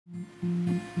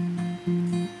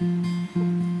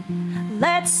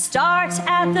Let's start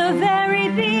at the very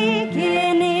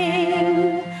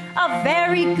beginning. A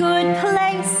very good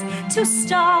place to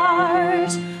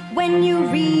start. When you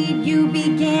read, you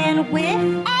begin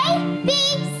with A, B,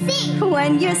 C.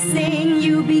 When you sing,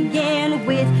 you begin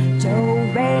with do,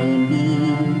 re,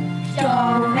 mi. Do,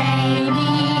 re, mi.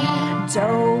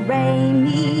 Do, re,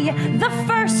 mi. The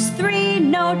first three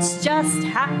notes just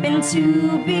happen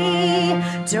to be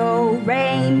do,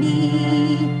 re,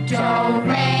 mi. Do,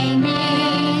 re, mi.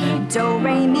 Do,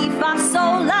 re, mi, fa,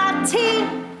 sol, la, ti.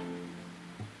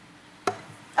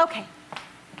 Okay.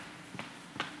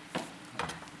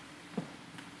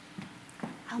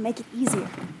 I'll make it easier.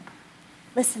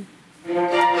 Listen. Do,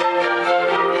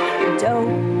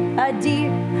 a deer,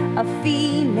 a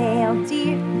female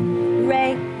deer.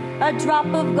 Re, a drop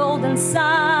of golden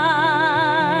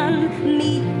sun.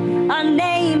 Mi, a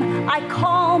name I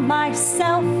call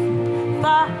myself.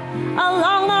 Fa, a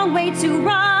long, long way to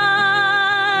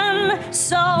run.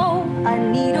 So, a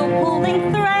needle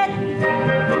pulling thread.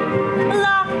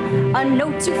 La, a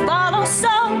note to follow. So,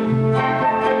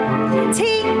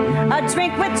 tea, a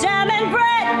drink with jam and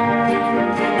bread.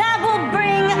 That will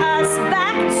bring us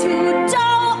back to do,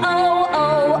 oh,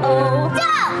 oh, oh.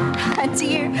 Do. A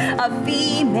deer, a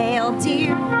female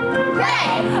deer. Re.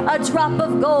 A drop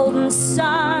of golden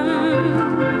sun.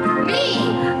 Mi.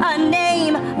 A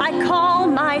name I call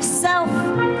myself.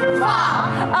 Fa.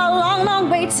 A long, long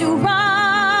way to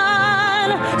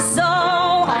run. So,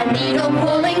 A needle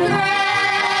pulling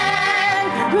thread.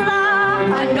 la,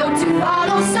 A note to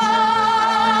follow. So.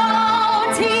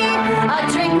 tea, A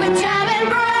drink with jam and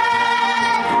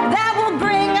bread. that will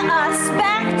bring us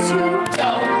back to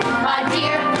Do. A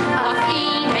deer, a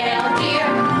female deer.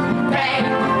 Re. A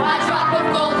drop of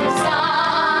golden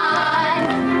sun.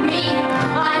 Mi.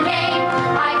 A name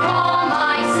I call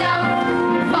myself.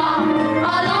 Fa.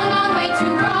 A long, long way to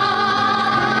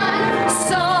run.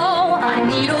 so A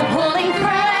needle pulling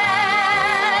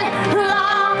thread. la,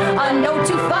 a note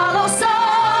to follow. So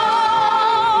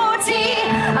tea,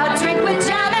 a drink with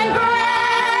jam and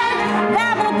bread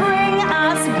that will bring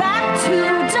us back to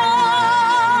do.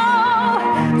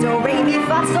 Do, re, mi,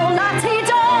 fa, sol, la, ti,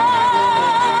 do.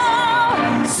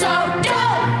 So do.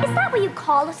 Is that what you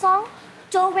call a song?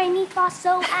 Do, re, mi, fa,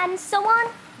 so, and so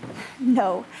on?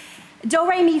 No. Do,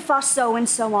 re, mi, fa, so, and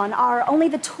so on are only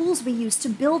the tools we use to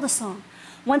build a song.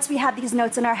 Once we have these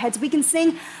notes in our heads, we can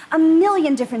sing a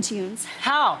million different tunes.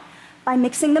 How? By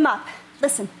mixing them up.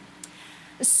 Listen.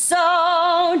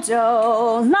 So,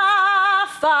 do, la,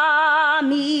 fa,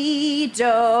 mi,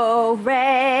 do,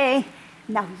 re.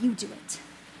 Now you do it.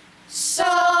 So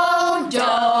do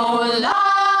la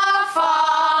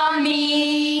fa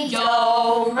mi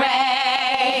do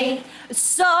re.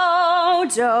 So,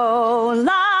 do,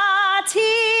 la,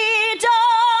 ti, do,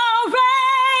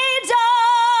 re, do.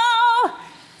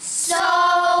 So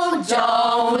do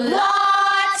la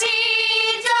ti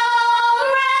do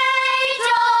re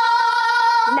do.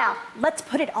 Now, let's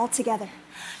put it all together.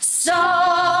 So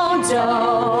do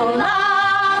la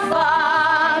fa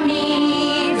mi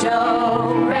do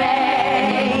re.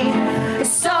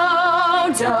 So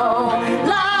do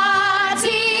la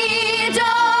ti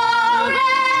do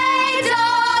re do.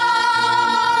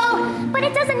 But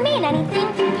it doesn't mean anything.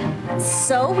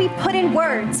 So we put in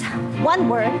words, one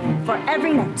word for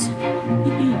every note.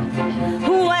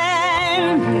 When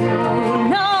you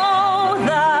know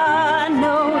the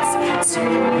notes to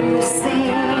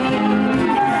sing,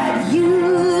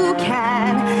 you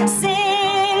can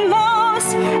sing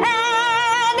most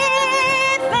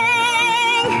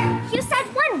anything. You said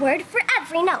one word for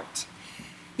every note.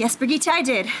 Yes, Brigitte, I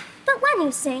did. But when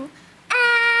you sing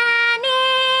anything,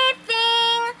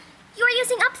 you are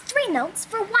using up 3 notes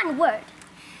for one word.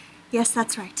 Yes,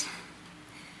 that's right.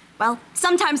 Well,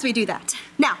 sometimes we do that.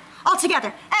 Now, all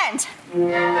together, and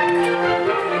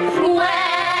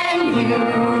When you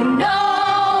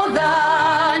know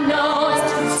the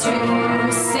notes to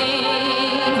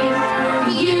sing,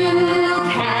 you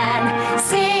can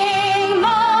sing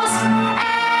most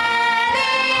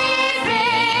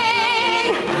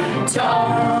anything. Do,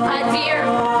 a deer,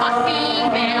 a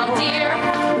female deer.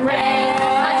 Re,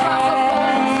 a drop of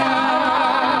golden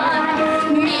sun.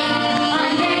 Mi, a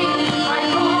name I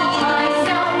call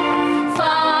myself.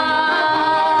 Fa.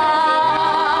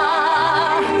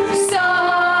 So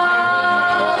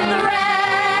the re,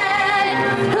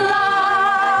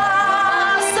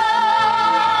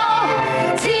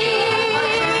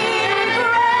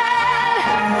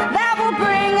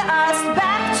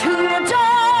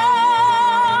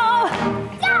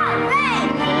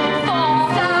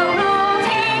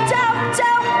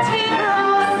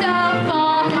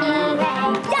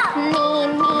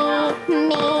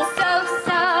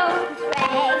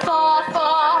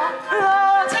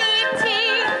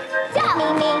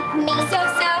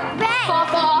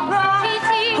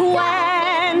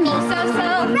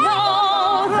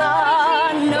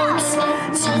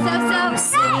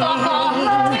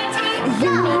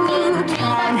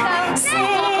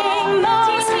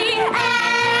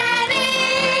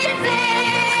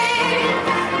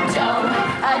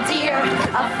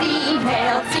 a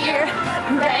female deer,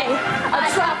 ray, a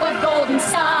drop of golden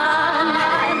sun.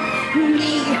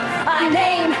 Me, a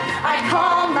name I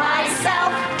call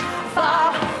myself,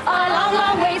 far, a long,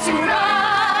 long way to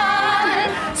run.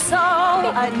 So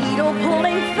a needle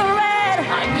pulling through